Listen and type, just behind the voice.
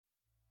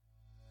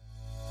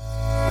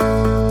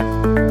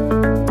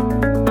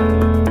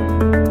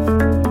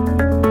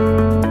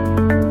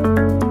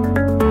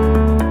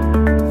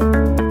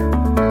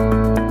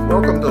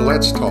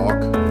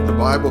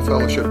Bible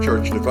Fellowship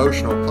Church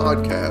devotional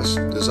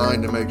podcast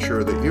designed to make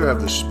sure that you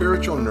have the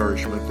spiritual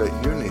nourishment that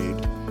you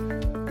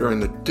need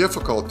during the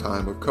difficult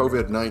time of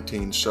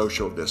COVID-19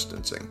 social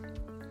distancing.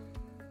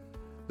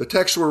 The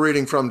text we're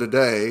reading from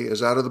today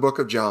is out of the book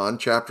of John,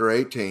 chapter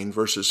 18,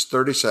 verses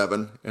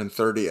 37 and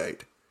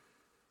 38.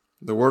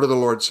 The word of the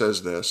Lord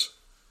says this,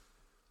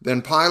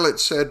 "Then Pilate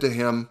said to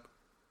him,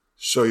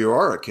 'So you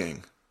are a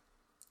king?'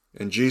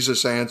 And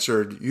Jesus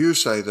answered, 'You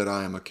say that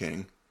I am a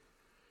king.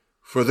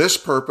 For this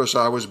purpose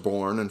I was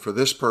born, and for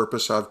this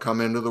purpose I've come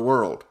into the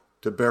world,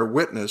 to bear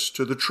witness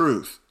to the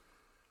truth.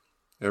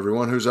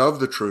 Everyone who's of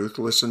the truth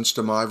listens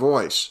to my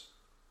voice.'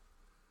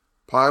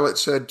 Pilate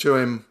said to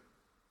him,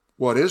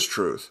 'What is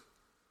truth?'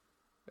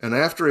 And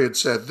after he had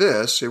said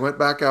this, he went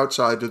back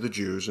outside to the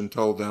Jews and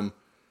told them,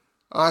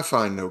 'I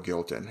find no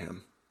guilt in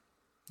him.'"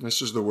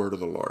 This is the word of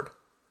the Lord.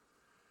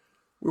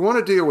 We want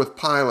to deal with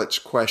Pilate's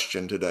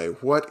question today.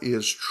 What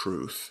is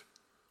truth?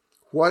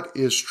 What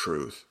is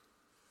truth?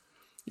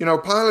 You know,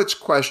 Pilate's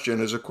question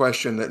is a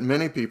question that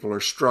many people are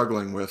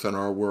struggling with in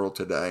our world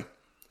today.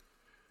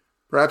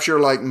 Perhaps you're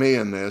like me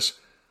in this.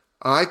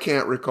 I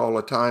can't recall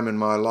a time in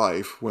my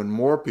life when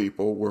more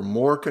people were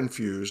more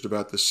confused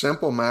about the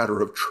simple matter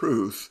of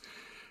truth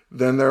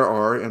than there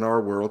are in our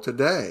world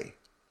today.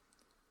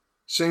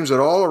 Seems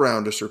that all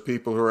around us are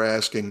people who are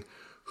asking,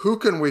 who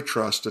can we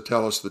trust to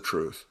tell us the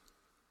truth?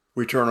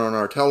 We turn on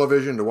our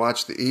television to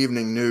watch the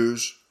evening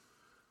news.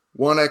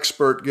 One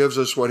expert gives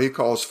us what he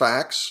calls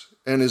facts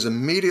and is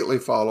immediately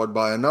followed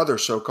by another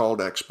so-called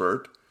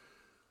expert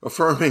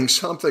affirming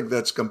something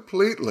that's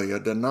completely a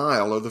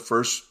denial of the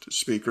first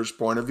speaker's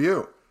point of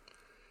view.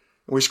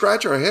 And we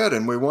scratch our head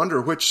and we wonder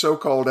which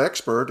so-called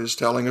expert is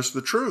telling us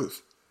the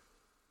truth.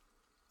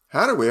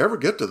 How do we ever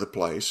get to the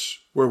place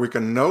where we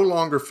can no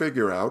longer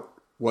figure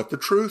out what the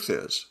truth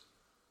is?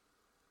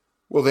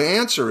 Well, the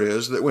answer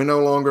is that we no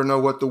longer know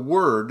what the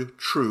word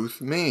truth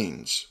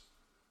means.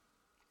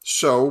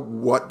 So,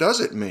 what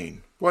does it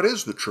mean? What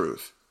is the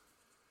truth?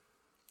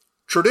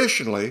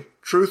 Traditionally,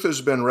 truth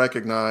has been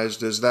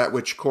recognized as that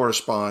which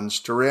corresponds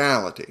to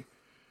reality.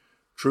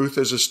 Truth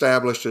is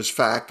established as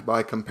fact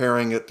by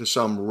comparing it to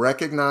some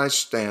recognized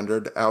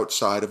standard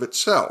outside of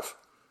itself.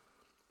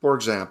 For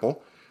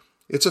example,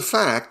 it's a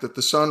fact that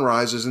the sun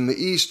rises in the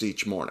east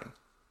each morning.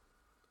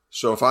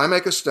 So if I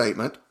make a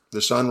statement,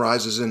 the sun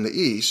rises in the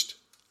east,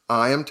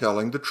 I am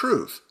telling the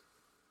truth.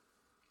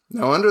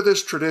 Now, under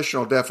this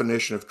traditional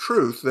definition of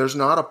truth, there's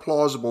not a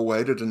plausible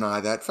way to deny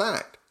that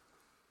fact.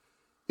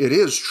 It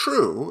is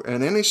true,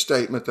 and any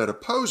statement that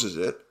opposes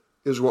it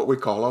is what we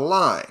call a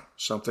lie,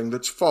 something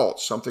that's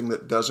false, something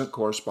that doesn't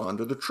correspond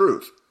to the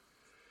truth.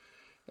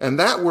 And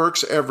that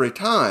works every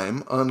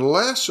time,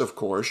 unless, of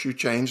course, you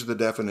change the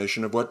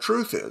definition of what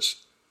truth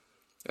is.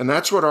 And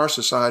that's what our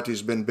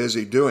society's been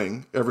busy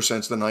doing ever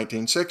since the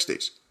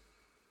 1960s.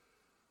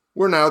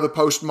 We're now the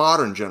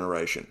postmodern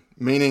generation,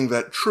 meaning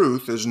that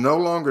truth is no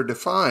longer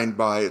defined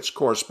by its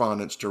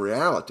correspondence to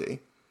reality.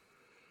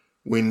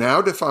 We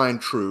now define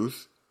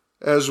truth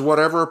as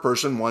whatever a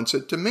person wants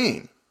it to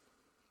mean.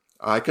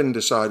 I can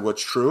decide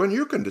what's true and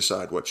you can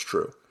decide what's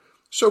true.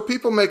 So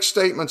people make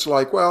statements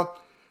like,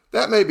 well,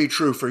 that may be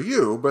true for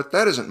you, but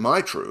that isn't my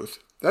truth.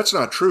 That's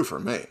not true for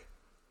me.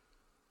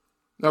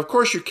 Now, of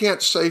course, you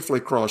can't safely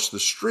cross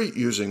the street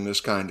using this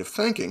kind of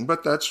thinking,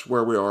 but that's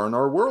where we are in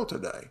our world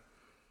today.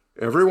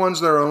 Everyone's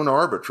their own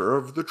arbiter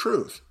of the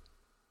truth.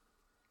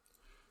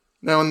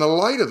 Now, in the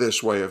light of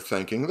this way of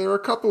thinking, there are a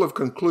couple of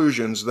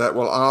conclusions that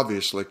will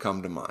obviously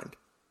come to mind.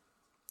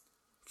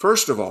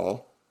 First of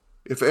all,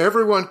 if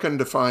everyone can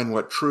define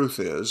what truth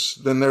is,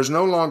 then there's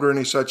no longer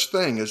any such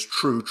thing as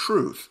true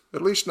truth,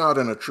 at least not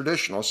in a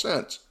traditional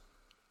sense.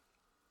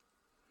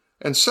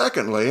 And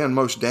secondly, and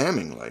most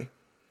damningly,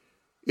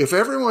 if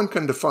everyone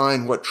can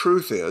define what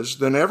truth is,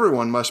 then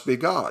everyone must be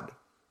God.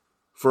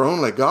 For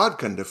only God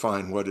can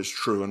define what is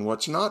true and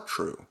what's not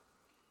true.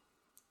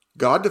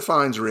 God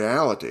defines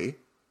reality,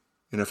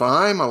 and if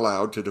I'm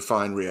allowed to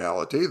define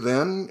reality,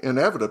 then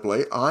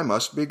inevitably I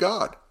must be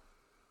God.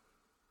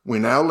 We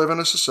now live in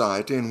a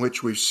society in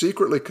which we've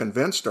secretly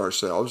convinced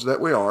ourselves that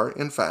we are,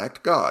 in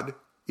fact, God,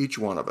 each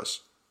one of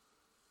us.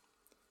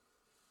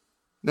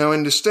 Now,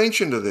 in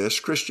distinction to this,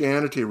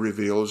 Christianity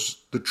reveals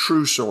the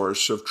true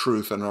source of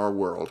truth in our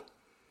world.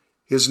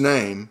 His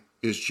name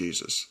is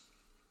Jesus.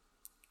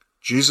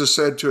 Jesus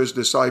said to his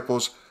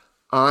disciples,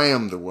 "I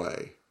am the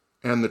way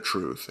and the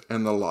truth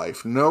and the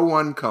life. No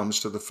one comes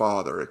to the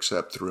Father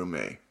except through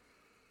me."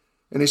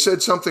 And he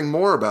said something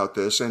more about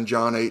this in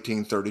John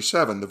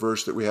 18:37, the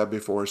verse that we have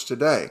before us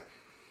today.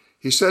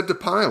 He said to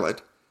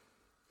Pilate,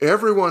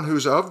 "Everyone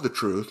who's of the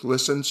truth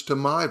listens to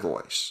my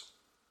voice."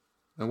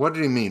 Now, what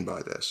did he mean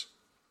by this?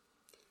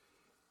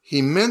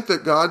 He meant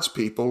that God's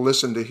people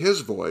listen to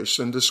his voice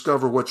and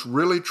discover what's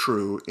really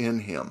true in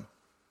him.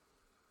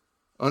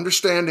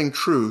 Understanding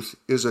truth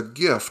is a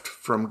gift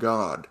from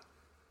God.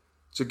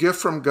 It's a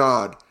gift from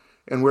God,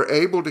 and we're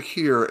able to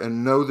hear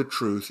and know the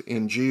truth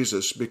in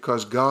Jesus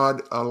because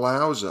God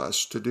allows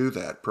us to do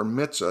that,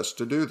 permits us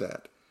to do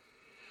that.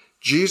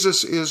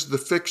 Jesus is the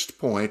fixed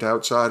point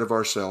outside of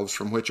ourselves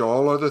from which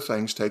all other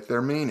things take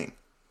their meaning.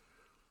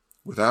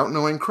 Without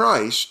knowing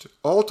Christ,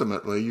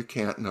 ultimately you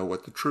can't know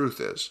what the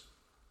truth is.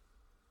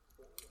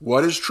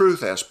 What is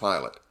truth? Asked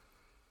Pilate.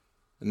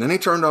 And then he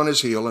turned on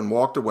his heel and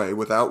walked away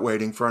without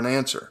waiting for an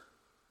answer.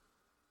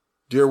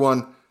 Dear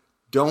one,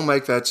 don't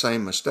make that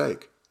same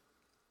mistake.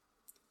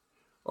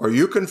 Are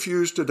you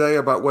confused today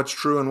about what's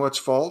true and what's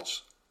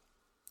false?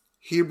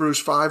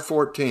 Hebrews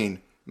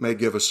 5:14 may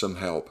give us some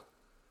help.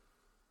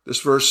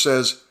 This verse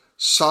says,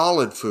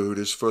 solid food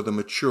is for the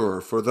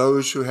mature, for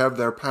those who have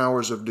their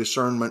powers of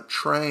discernment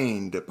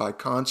trained by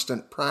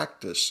constant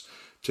practice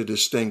to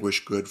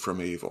distinguish good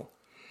from evil.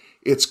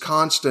 It's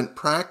constant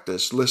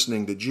practice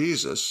listening to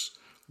Jesus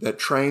that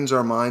trains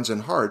our minds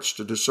and hearts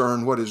to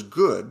discern what is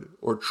good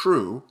or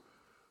true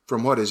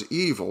from what is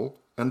evil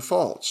and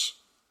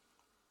false.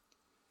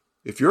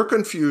 If you're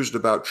confused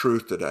about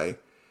truth today,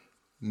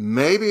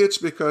 maybe it's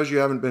because you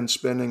haven't been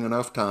spending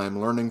enough time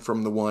learning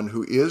from the one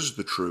who is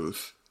the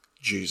truth,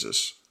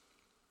 Jesus.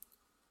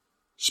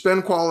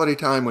 Spend quality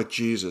time with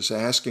Jesus,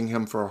 asking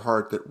him for a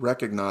heart that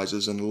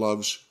recognizes and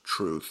loves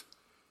truth.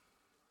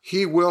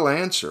 He will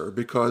answer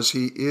because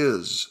he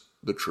is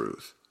the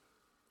truth.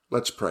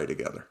 Let's pray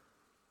together.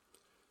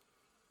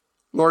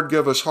 Lord,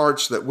 give us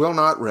hearts that will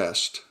not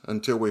rest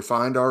until we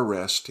find our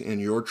rest in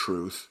your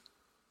truth.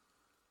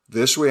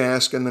 This we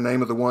ask in the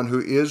name of the one who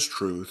is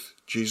truth,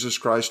 Jesus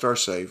Christ our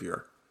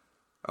Savior.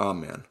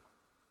 Amen.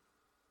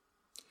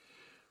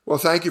 Well,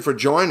 thank you for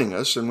joining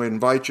us, and we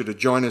invite you to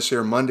join us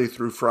here Monday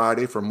through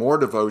Friday for more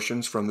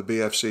devotions from the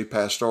BFC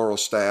pastoral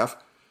staff.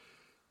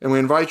 And we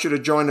invite you to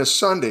join us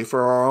Sunday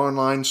for our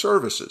online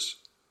services.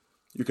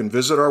 You can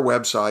visit our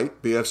website,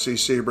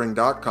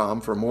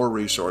 bfcsebring.com, for more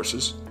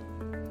resources.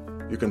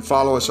 You can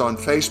follow us on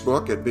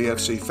Facebook at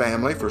BFC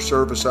Family for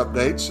service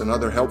updates and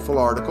other helpful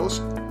articles.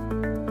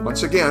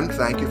 Once again,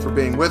 thank you for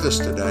being with us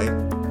today.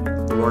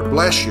 The Lord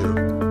bless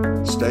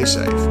you. Stay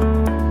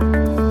safe.